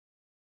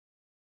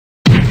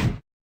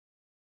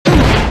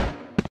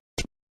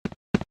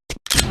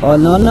Oh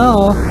no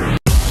no!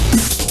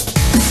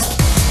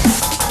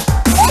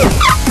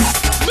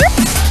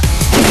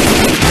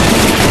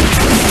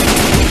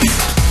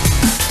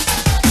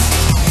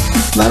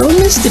 Warum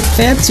ist das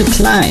Pferd zu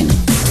klein?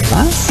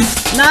 Was?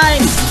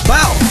 Nein!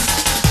 Wow!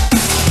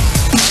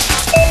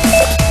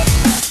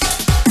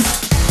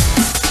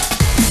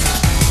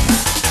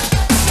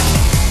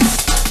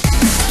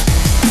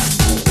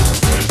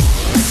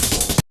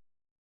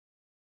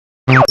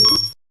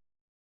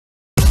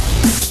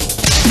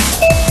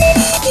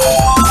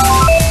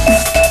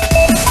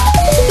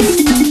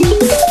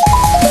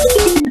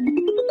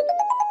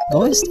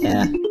 Wo ist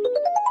er?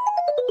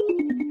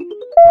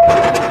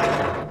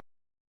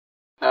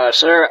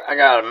 Sir, I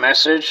got a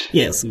message.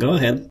 Yes, go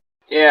ahead.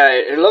 Yeah,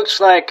 it looks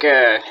like,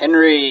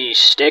 Henry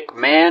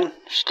Stickman?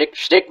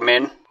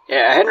 Stickman?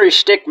 Yeah, Henry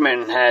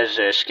Stickman has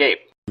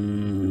escaped.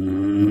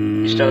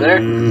 You still there?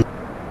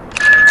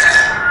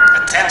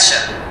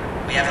 Attention!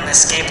 We have an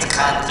escaped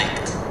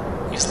convict.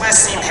 He was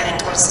last seen heading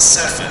towards the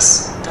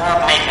surface. Do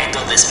not make me do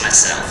this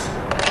myself.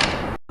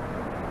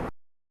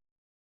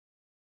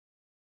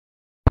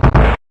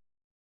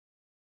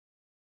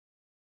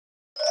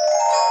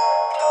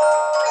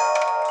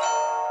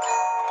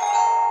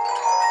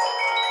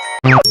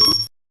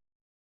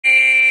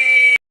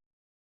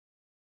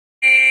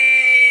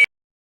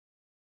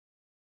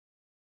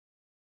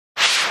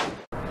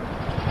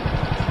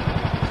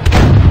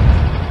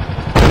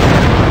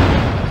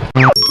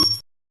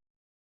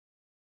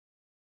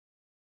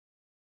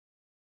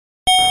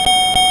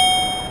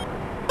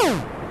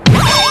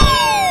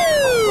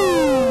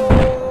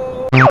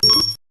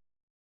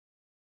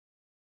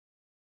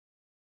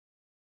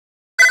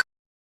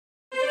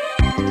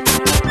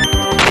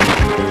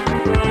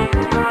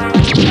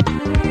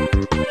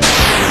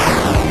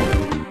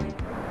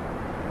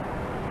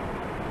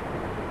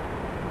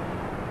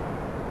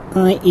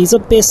 He's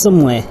up there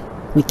somewhere.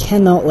 We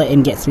cannot let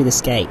him get through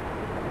this gate.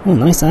 Oh,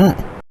 nice art.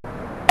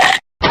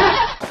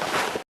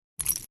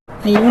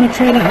 Hey, you wanna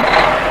try it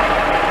out?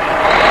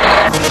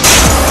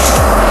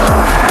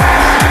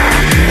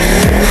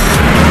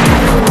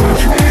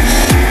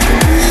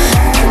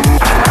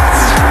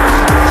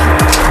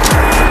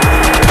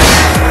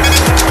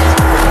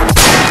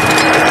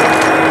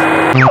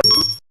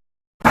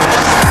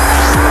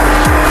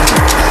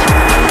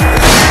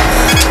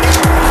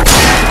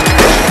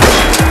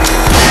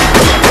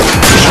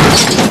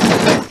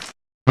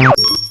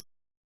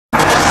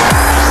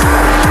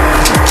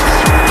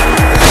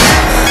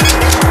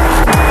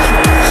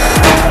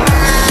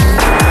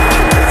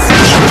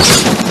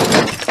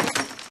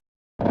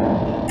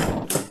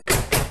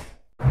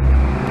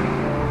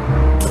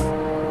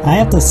 I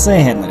have to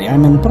say, Henry,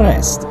 I'm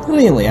impressed.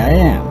 Really, I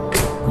am.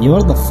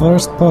 You're the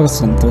first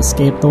person to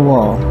escape the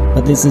wall,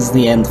 but this is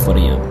the end for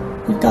you.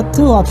 You've got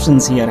two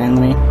options here,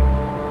 Henry.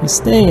 You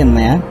stay in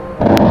there,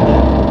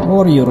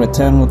 or you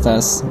return with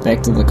us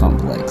back to the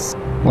complex.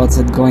 What's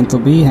it going to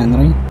be,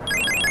 Henry?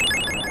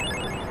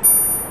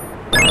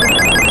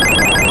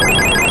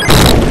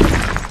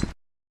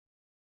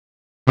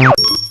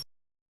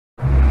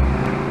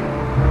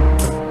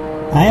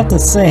 I have to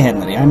say,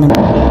 Henry, I'm in...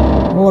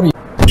 Or you...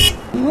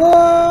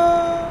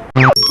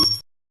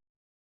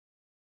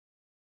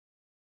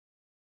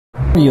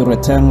 You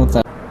return with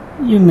us.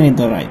 You made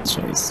the right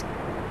choice.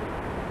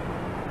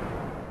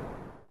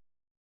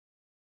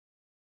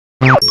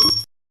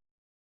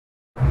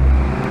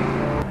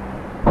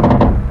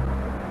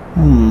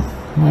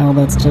 Well,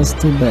 that's just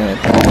too bad.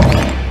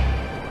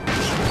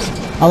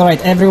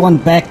 Alright, everyone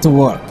back to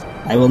work.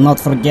 I will not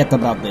forget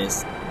about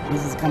this.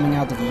 This is coming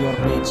out of your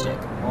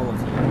paycheck, all of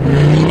you.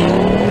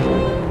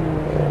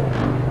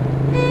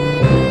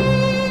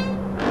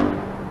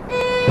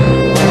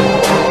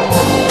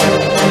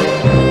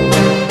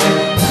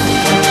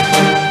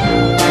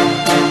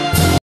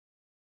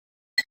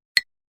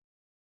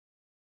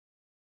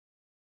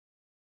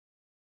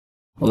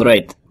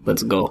 Alright,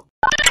 let's go.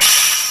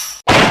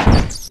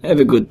 Have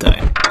a good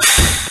time.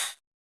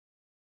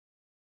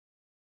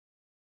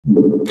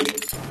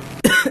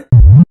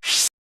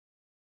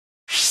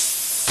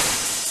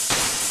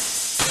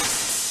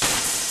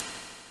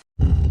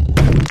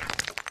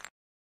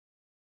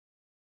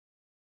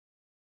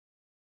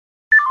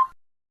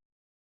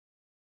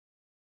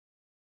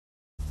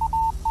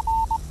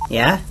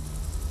 Yeah?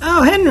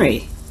 Oh,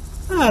 Henry!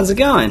 Oh, how's it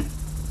going?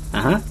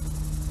 Uh-huh.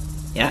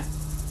 Yeah.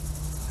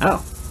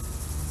 Oh.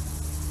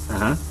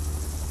 Uh-huh.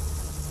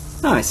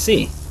 Oh, I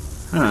see.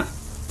 Huh.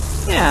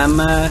 Yeah,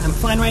 I'm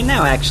fine right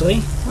now,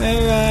 actually.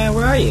 Where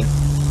are you?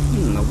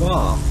 The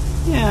wall.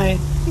 Yeah, I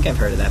think I've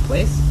heard of that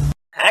place.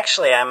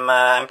 Actually,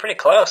 I'm pretty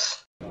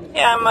close.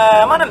 Yeah,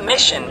 I'm on a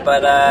mission,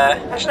 but,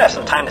 I should have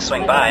some time to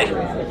swing by.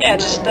 Yeah,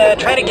 just,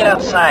 try to get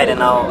outside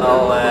and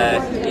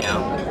I'll, you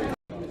know...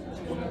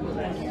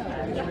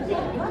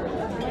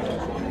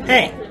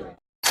 Hey!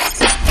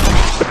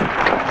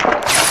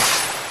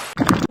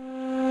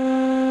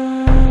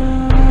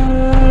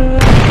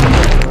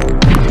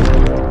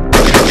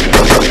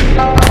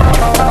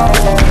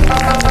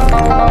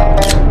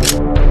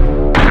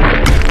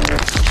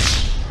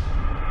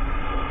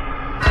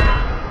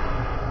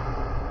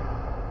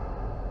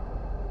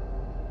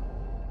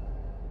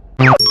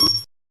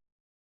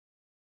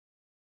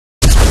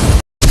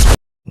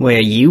 Where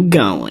you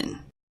going?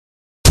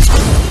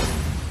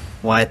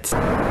 What?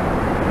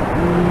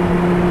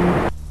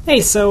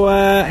 Hey, so,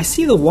 I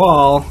see the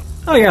wall.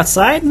 Oh, you're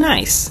outside?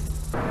 Nice.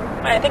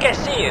 I think I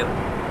see you.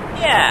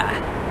 Yeah,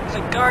 there's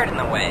a guard in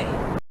the way.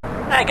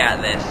 I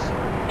got this.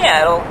 Yeah,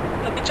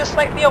 it'll be just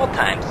like the old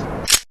times.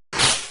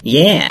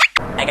 Yeah.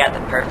 I got the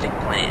perfect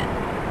plan.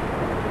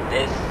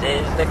 This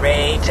is the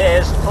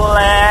greatest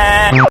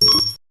plan.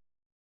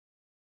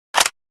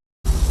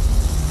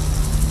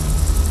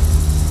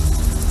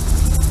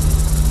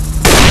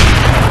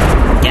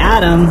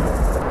 Got him.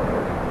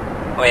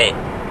 Wait.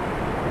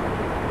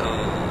 Ooh.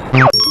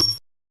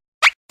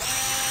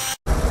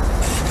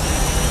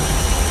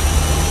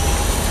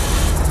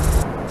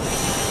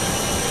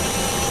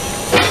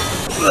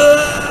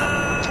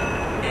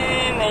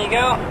 And there you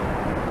go.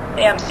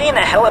 Hey, I'm seeing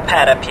a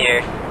helipad up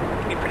here.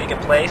 Could be a pretty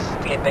good place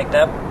to get picked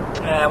up.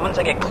 Once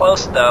I get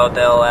close, though,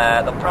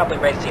 they'll probably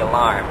raise the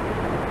alarm.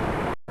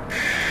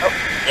 Oh,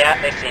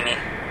 yeah, they see me.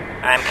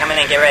 I'm coming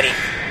in. Get ready.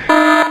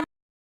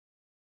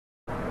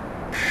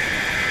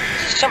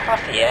 Just jump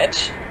off the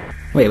edge.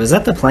 Wait, was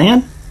that the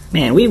plan?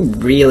 Man, we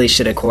really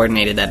should have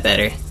coordinated that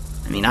better.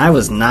 I mean, I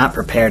was not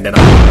prepared at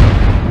all.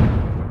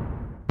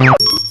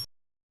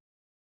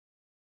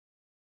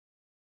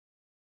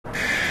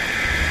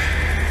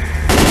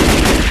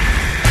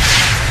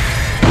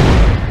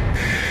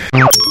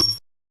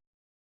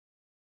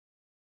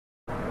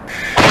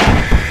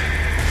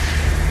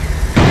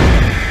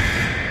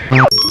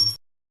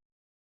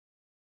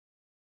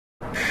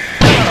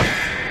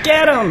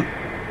 Get him!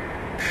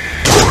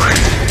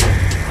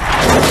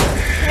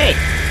 Hey!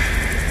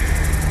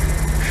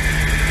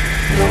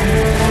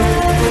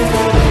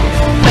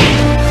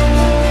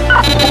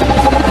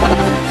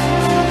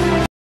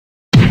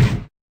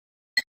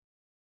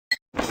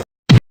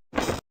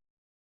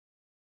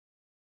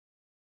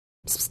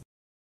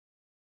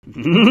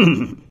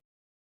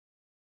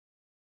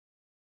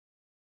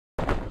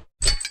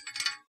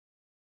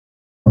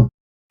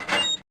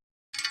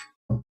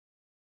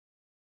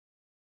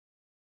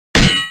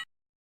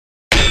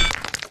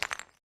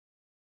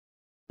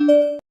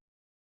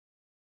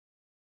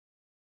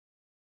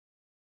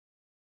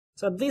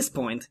 So at this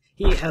point,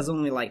 he has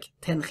only like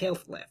 10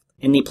 health left.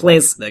 And he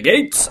plays, "The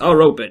gates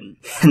are open."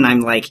 And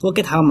I'm like, look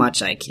at how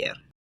much I care.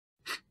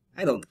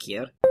 I don't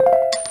care.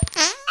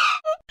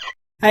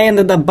 I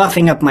ended up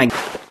buffing up my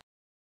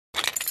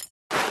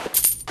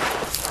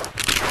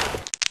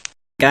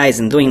guys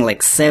and doing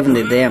like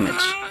 70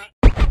 damage.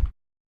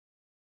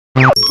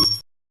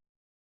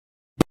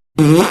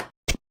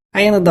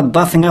 I ended up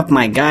buffing up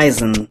my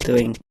guys and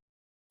doing...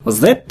 Was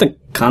that the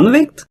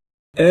convict?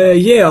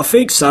 Yeah, I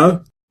think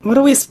so. What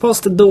are we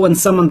supposed to do when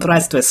someone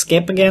tries to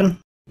escape again?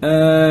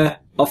 I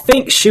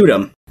think shoot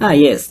him. Ah,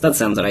 yes, that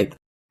sounds right.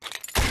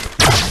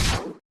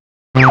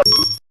 I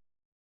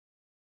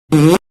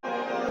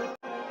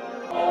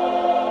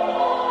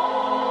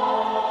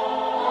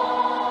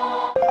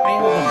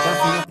ended up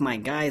buffing up my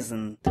guys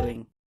and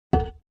doing...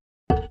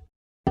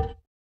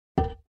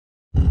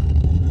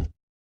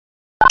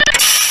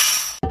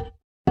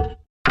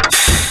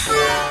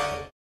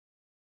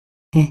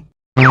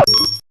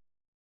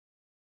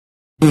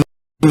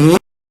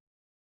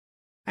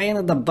 I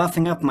ended up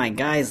buffing up my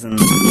guys and...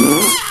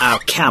 Oh,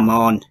 come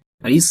on.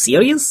 Are you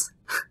serious?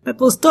 That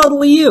was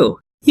totally you.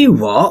 You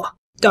what?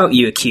 Don't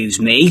you accuse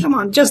me. Come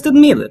on, just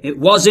admit it. It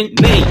wasn't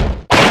me.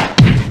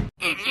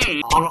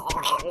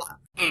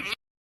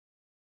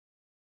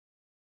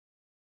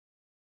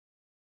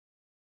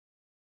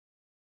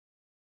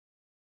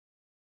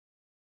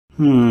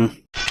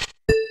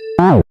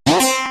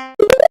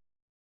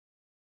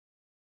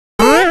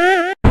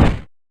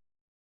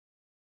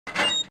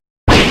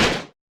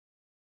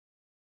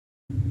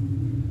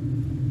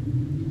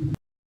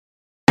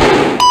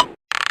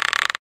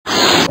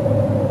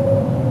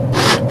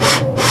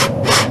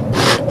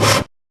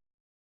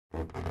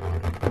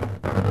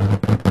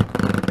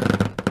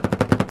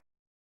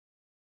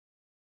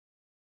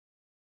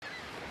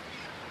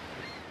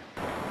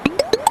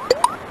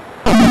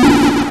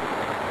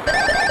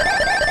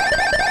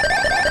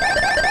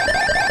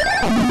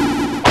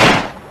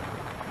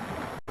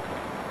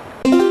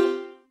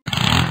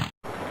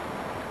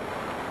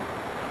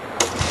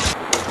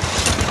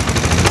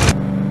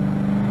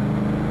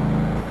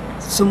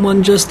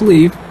 Someone just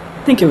leave?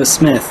 I think it was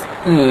Smith.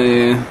 Oh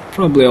yeah,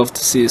 probably off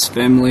to see his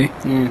family.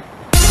 Yeah.